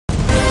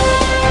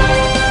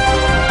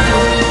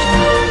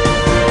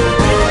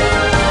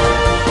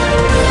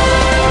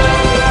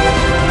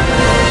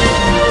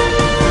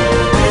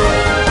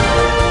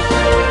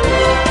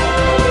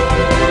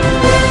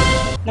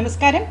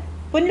നമസ്കാരം.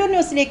 പുനലൂർ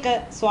ന്യൂസിലേക്ക്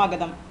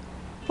സ്വാഗതം.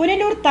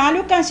 പുനലൂർ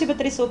താലൂക്ക്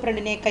ആശുപത്രി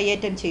സൂപ്രണ്ടിനെ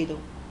കയ്യേറ്റം ചെയ്തു.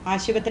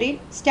 ആശുപത്രിയിൽ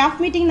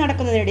സ്റ്റാഫ് മീറ്റിംഗ്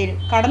നടക്കുന്നതിനിടയിൽ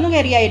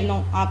കടന്നുകയറിയായിരുന്നു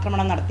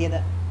ആക്രമണം നടത്തിയത്.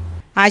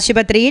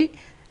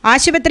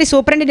 ആശുപത്രി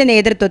സൂപ്രണ്ടിന്റെ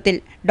നേതൃത്വത്തിൽ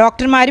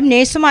ഡോക്ടർമാരും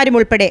നഴ്സുമാരും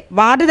ഉൾപ്പെടെ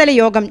വാർഡുതല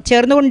യോഗം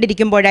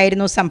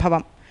ചേർന്നുകൊണ്ടിരിക്കുമ്പോഴായിരുന്നു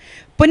സംഭവം.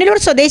 പുനലൂർ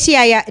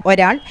സ്വദേശിയായ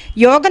ഒരാൾ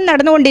യോഗം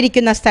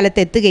നടന്നുകൊണ്ടിരിക്കുന്ന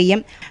സ്ഥലത്തെത്തുകയും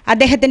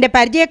അദ്ദേഹത്തിന്റെ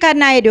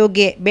പരിചയക്കാരനായ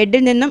രോഗിയെ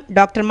ബെഡിൽ നിന്നും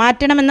ഡോക്ടർ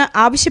മാറ്റണമെന്ന്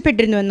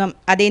ആവശ്യപ്പെട്ടിരുന്നുവെന്നും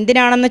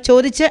അതെന്തിനാണെന്ന്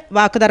ചോദിച്ച്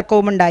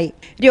വാക്കുതർക്കവുമുണ്ടായി.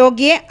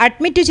 രോഗിയെ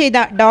അഡ്മിറ്റ് ചെയ്ത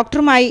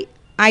ഡോക്ടറുമായി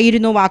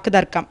ആയിരുന്നു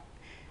വാക്കുതർക്കം.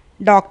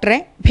 ഡോക്ടറെ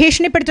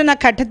ഭീഷണിപ്പെടുത്തുന്ന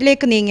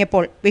ഘട്ടത്തിലേക്ക്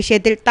നീങ്ങിയപ്പോൾ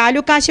വിഷയത്തിൽ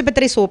താലൂക്ക്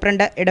ആശുപത്രി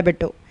സൂപ്രണ്ട്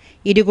ഇടപെട്ടു.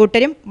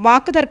 ഇരുകൂട്ടരും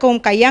വാക്കുതർക്കവും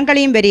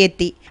കയ്യാങ്കളിയും വരെ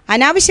എത്തി.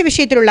 അനാവശ്യ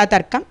വിഷയത്തിലുള്ള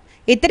തർക്കം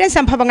ഇത്തരം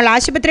സംഭവങ്ങൾ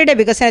ആശുപത്രിയുടെ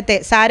വികസനത്തെ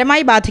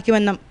സാരമായി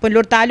ബാധിക്കുമെന്നും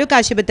പുനലൂർ താലൂക്ക്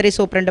ആശുപത്രി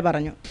സൂപ്രണ്ട്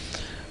പറഞ്ഞു.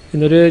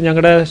 ഇന്നൊരു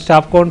ഞങ്ങളുടെ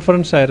സ്റ്റാഫ്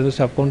കോൺഫറൻസ് ആയിരുന്നു.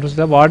 സ്റ്റാഫ്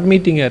കോൺഫറൻസിലെ വാർഡ്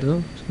മീറ്റിംഗ് ആയിരുന്നു.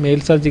 മെയിൽ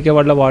സർജിക്കൽ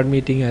വാർഡിലെ വാർഡ്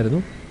മീറ്റിംഗ്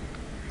ആയിരുന്നു.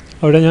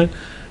 അവിടെ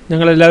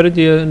ഞങ്ങളെല്ലാവരും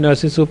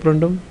നഴ്സിംഗ്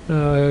സൂപ്രണ്ടും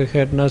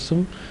ഹെഡ് നഴ്സും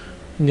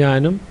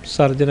ഞാനും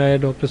സർജനായ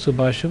ഡോക്ടർ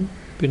സുഭാഷും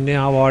പിന്നെ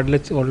ആ വാർഡിൽ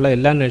ഉള്ള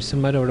എല്ലാ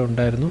നഴ്സുമാരും അവിടെ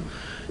ഉണ്ടായിരുന്നു.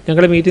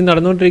 ഞങ്ങളുടെ മീറ്റിംഗ്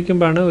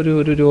നടന്നുകൊണ്ടിരിക്കുമ്പോഴാണ്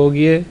ഒരു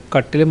രോഗിയെ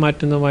കട്ടിൽ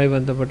മാറ്റുന്നതുമായി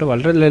ബന്ധപ്പെട്ട്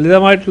വളരെ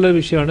ലളിതമായിട്ടുള്ള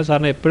വിഷയമാണ്.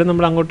 സാറിന് എപ്പോഴും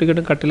നമ്മൾ അങ്ങോട്ടും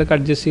ഇങ്ങോട്ടും കട്ടിലൊക്കെ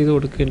അഡ്ജസ്റ്റ് ചെയ്ത്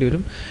കൊടുക്കേണ്ടി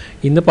വരും.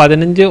 ഇന്ന്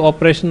 15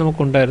 ഓപ്പറേഷൻ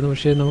നമുക്കുണ്ടായിരുന്നു.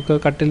 പക്ഷേ നമുക്ക്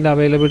കട്ടിലിൻ്റെ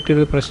അവൈലബിലിറ്റി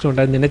ഒരു പ്രശ്നം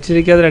ഉണ്ടായിരുന്നു.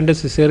 നനച്ചിരിക്കാതെ 2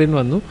 സിസേറിയൻ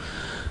വന്നു.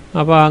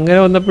 അപ്പോൾ അങ്ങനെ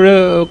വന്നപ്പോൾ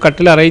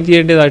കട്ടിൽ അറേഞ്ച്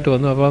ചെയ്യേണ്ടതായിട്ട്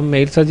വന്നു. അപ്പം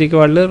മെയിൽ സർജിക്കൽ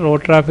വാർഡിൽ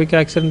റോഡ് ട്രാഫിക്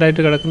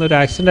ആക്സിഡൻ്റായിട്ട്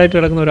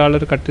കിടക്കുന്ന ഒരാൾ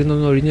ഒരു കട്ടിൽ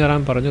നിന്ന് ഒഴിഞ്ഞു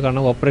തരാൻ പറഞ്ഞു.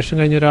 കാരണം ഓപ്പറേഷൻ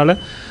കഴിഞ്ഞ ഒരാളെ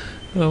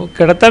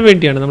കിടത്താൻ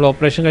വേണ്ടിയാണ്. നമ്മൾ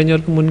ഓപ്പറേഷൻ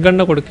കഴിഞ്ഞവർക്ക്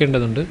മുൻഗണന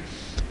കൊടുക്കേണ്ടതുണ്ട്.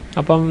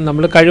 അപ്പം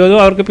നമ്മൾ കഴിവതും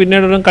അവർക്ക്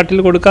പിന്നീട് കട്ടിൽ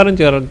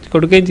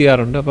കൊടുക്കുകയും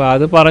ചെയ്യാറുണ്ട്. അപ്പോൾ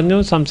അത് പറഞ്ഞു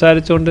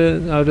സംസാരിച്ചുകൊണ്ട്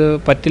അവർ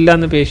പറ്റില്ല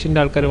എന്ന് പേഷ്യൻ്റ്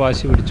ആൾക്കാർ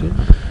വാശി പിടിച്ചു.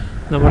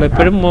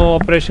 നമ്മളെപ്പോഴും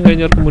ഓപ്പറേഷൻ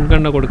കഴിഞ്ഞവർക്ക്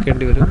മുൻഗണന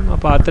കൊടുക്കേണ്ടി വരും.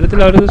 അപ്പോൾ അത്തരത്തിൽ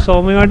അവർ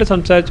സൗമ്യമായിട്ട്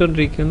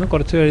സംസാരിച്ചുകൊണ്ടിരിക്കുന്നു.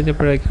 കുറച്ച്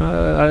കഴിഞ്ഞപ്പോഴേക്കും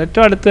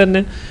ഏറ്റവും അടുത്ത്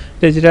തന്നെ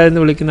രജിരാജ്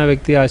എന്ന് വിളിക്കുന്ന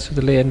വ്യക്തി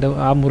ആശുപത്രിയിൽ എൻ്റെ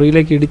ആ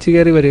മുറിയിലേക്ക് ഇടിച്ചു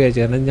കയറി വരികയാണ്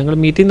ചെയ്യുന്നത്. ഞങ്ങൾ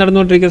മീറ്റിംഗ്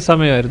നടന്നുകൊണ്ടിരിക്കുന്ന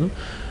സമയമായിരുന്നു.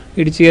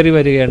 ഇടിച്ചു കയറി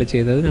വരികയാണ്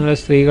ചെയ്തത്. ഞങ്ങൾ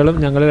സ്ത്രീകളും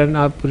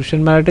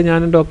പുരുഷന്മാരായിട്ട്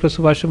ഞാനും ഡോക്ടർ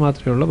സുഭാഷ്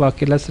മാത്രമേ ഉള്ളൂ.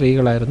 ബാക്കിയെല്ലാം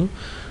സ്ത്രീകളായിരുന്നു.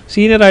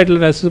 സീനിയർ ആയിട്ടുള്ള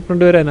നഴ്സ്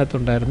സൂപ്രണ്ട് വരെ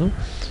അതിനകത്തുണ്ടായിരുന്നു.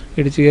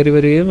 ഇടിച്ചു കയറി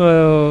വരികയും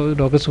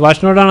ഡോക്ടർ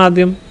സുഭാഷിനോടാണ്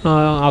ആദ്യം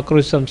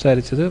ആക്രോശിച്ച്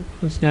സംസാരിച്ചത്.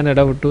 ഞാൻ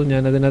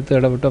അതിനകത്ത്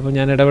ഇടപെട്ടു. അപ്പോൾ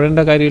ഞാൻ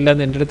ഇടപെടേണ്ട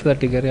കാര്യമില്ലാന്ന് എൻ്റെ അടുത്ത്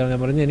തട്ടിക്കയറിയാണ്.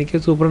 ഞാൻ പറഞ്ഞു എനിക്ക്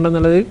സൂപ്രണ്ട്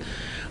എന്നുള്ളതിൽ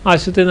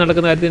ആശുപത്രിയിൽ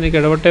നടക്കുന്ന കാര്യത്തിൽ എനിക്ക്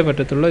ഇടപെട്ടേ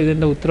പറ്റത്തുള്ളൂ.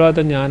 ഇതിൻ്റെ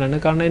ഉത്തരവാദിത്തം ഞാനാണ്.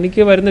 കാരണം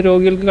എനിക്ക് വരുന്ന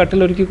രോഗികൾക്ക്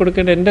കട്ടിൽ ഒരുക്കി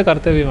കൊടുക്കേണ്ട എൻ്റെ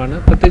കർത്തവ്യമാണ്.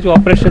 പ്രത്യേകിച്ച്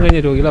ഓപ്പറേഷൻ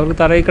കഴിഞ്ഞ രോഗികൾ അവർക്ക്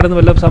തറയിൽ കിടന്ന്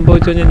വല്ലതും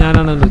സംഭവിച്ചു കഴിഞ്ഞാൽ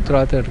ഞാനാണ് അതിൻ്റെ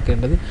ഉത്തരവാദിത്തം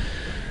എടുക്കേണ്ടത്.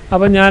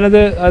 അപ്പം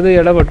ഞാനത്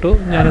ഇടപെട്ടു.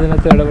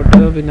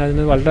 പിന്നെ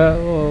അതിന്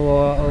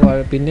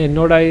പിന്നെ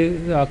എന്നോടായി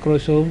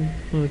ആക്രോശവും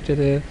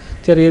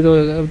ചെറിയ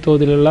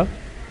തോതിലുള്ള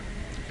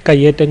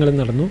കയ്യേറ്റങ്ങളും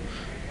നടന്നു.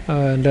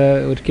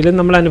 ഒരിക്കലും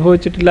നമ്മൾ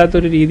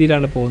അനുഭവിച്ചിട്ടില്ലാത്തൊരു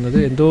രീതിയിലാണ് പോകുന്നത്.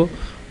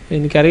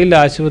 എനിക്കറിയില്ല,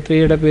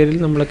 ആശുപത്രിയുടെ പേരിൽ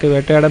നമ്മളൊക്കെ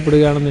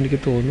വേട്ടയാടപ്പെടുകയാണെന്ന്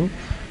എനിക്ക് തോന്നുന്നു.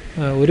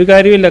 ഒരു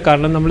കാര്യമില്ല.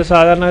 കാരണം നമ്മൾ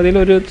സാധാരണഗതിയിൽ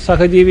ഒരു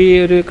സഹജീവി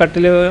ഒരു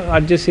കട്ടിൽ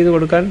അഡ്ജസ്റ്റ് ചെയ്ത്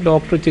കൊടുക്കാൻ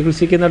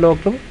ചികിത്സിക്കുന്ന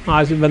ഡോക്ടറും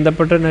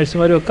ബന്ധപ്പെട്ട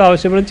നഴ്സുമാരും ഒക്കെ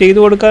ആവശ്യപ്പെടും ചെയ്തു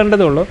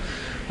കൊടുക്കേണ്ടതുള്ളൂ.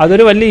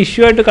 അതൊരു വലിയ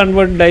ഇഷ്യൂ ആയിട്ട്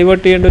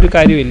ഡൈവേർട്ട് ചെയ്യേണ്ട ഒരു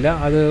കാര്യമില്ല.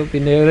 അത്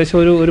പിന്നെ ഏകദേശം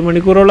ഒരു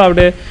മണിക്കൂറോളം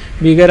അവിടെ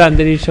ഭീകര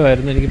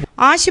അന്തരീക്ഷമായിരുന്നു.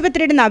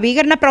 ആശുപത്രിയുടെ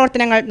നവീകരണ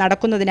പ്രവർത്തനങ്ങൾ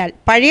നടക്കുന്നതിനാൽ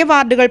പഴയ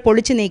വാർഡുകൾ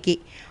പൊളിച്ചു നീക്കി.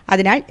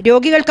 അതിനാൽ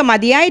രോഗികൾക്ക്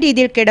മതിയായ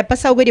രീതിയിൽ കിടപ്പ്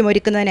സൗകര്യം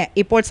ഒരുക്കുന്നതിന്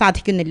ഇപ്പോൾ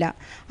സാധിക്കുന്നില്ല.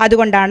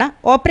 അതുകൊണ്ടാണ്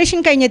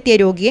ഓപ്പറേഷൻ കഴിഞ്ഞെത്തിയ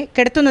രോഗിയെ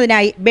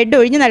കിടത്തുന്നതിനായി ബെഡ്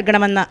ഒഴിഞ്ഞു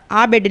നൽകണമെന്ന്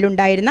ആ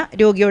ബെഡിലുണ്ടായിരുന്ന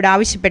രോഗിയോട്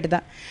ആവശ്യപ്പെട്ടത്.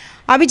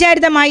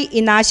 അവിചാരിതമായി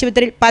ഇന്ന്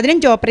ആശുപത്രിയിൽ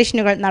 15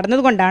 ഓപ്പറേഷനുകൾ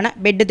നടന്നതുകൊണ്ടാണ്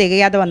ബെഡ്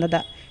തികയാതെ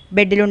വന്നത്.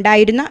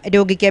 ബെഡിലുണ്ടായിരുന്ന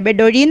രോഗിക്ക്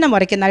ബെഡ് ഒഴിയുന്ന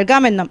മുറയ്ക്ക്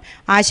നൽകാമെന്നും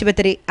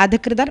ആശുപത്രി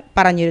അധികൃതർ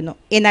പറഞ്ഞിരുന്നു.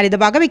 എന്നാൽ ഇത്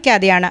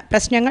വകവയ്ക്കാതെയാണ്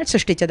പ്രശ്നങ്ങൾ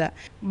സൃഷ്ടിച്ചത്.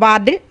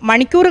 വാർഡിൽ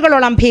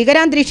മണിക്കൂറുകളോളം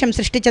ഭീകരാന്തരീക്ഷം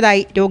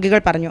സൃഷ്ടിച്ചതായി രോഗികൾ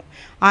പറഞ്ഞു.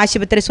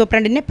 ആശുപത്രി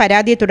സൂപ്രണ്ടിന്റെ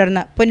പരാതിയെ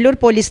തുടർന്ന് പുനലൂർ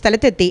പോലീസ്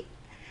സ്ഥലത്തെത്തി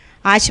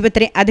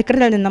ആശുപത്രി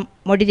അധികൃതരിൽ നിന്നും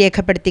മൊഴി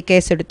രേഖപ്പെടുത്തി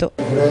കേസെടുത്തു.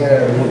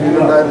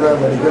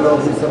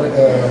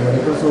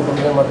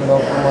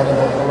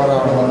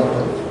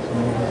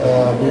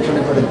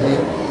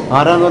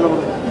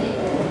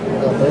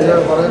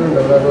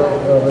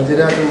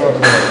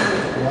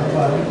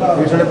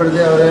 ഭീഷണിപ്പെടുത്തി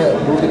അവരെ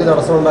ഡ്യൂട്ടിക്ക്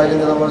തടസ്സം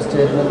ഉണ്ടാക്കിയെന്ന് നമ്മൾ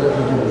സ്റ്റേറ്റ്മെൻറ്റ്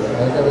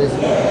അതിൻ്റെ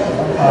ബേസിൽ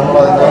നമ്മൾ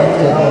അതിൻ്റെ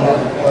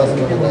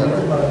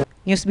സ്റ്റേറ്റ്മെൻറ്റ്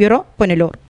ന്യൂസ് ബ്യൂറോ പുനലൂർ.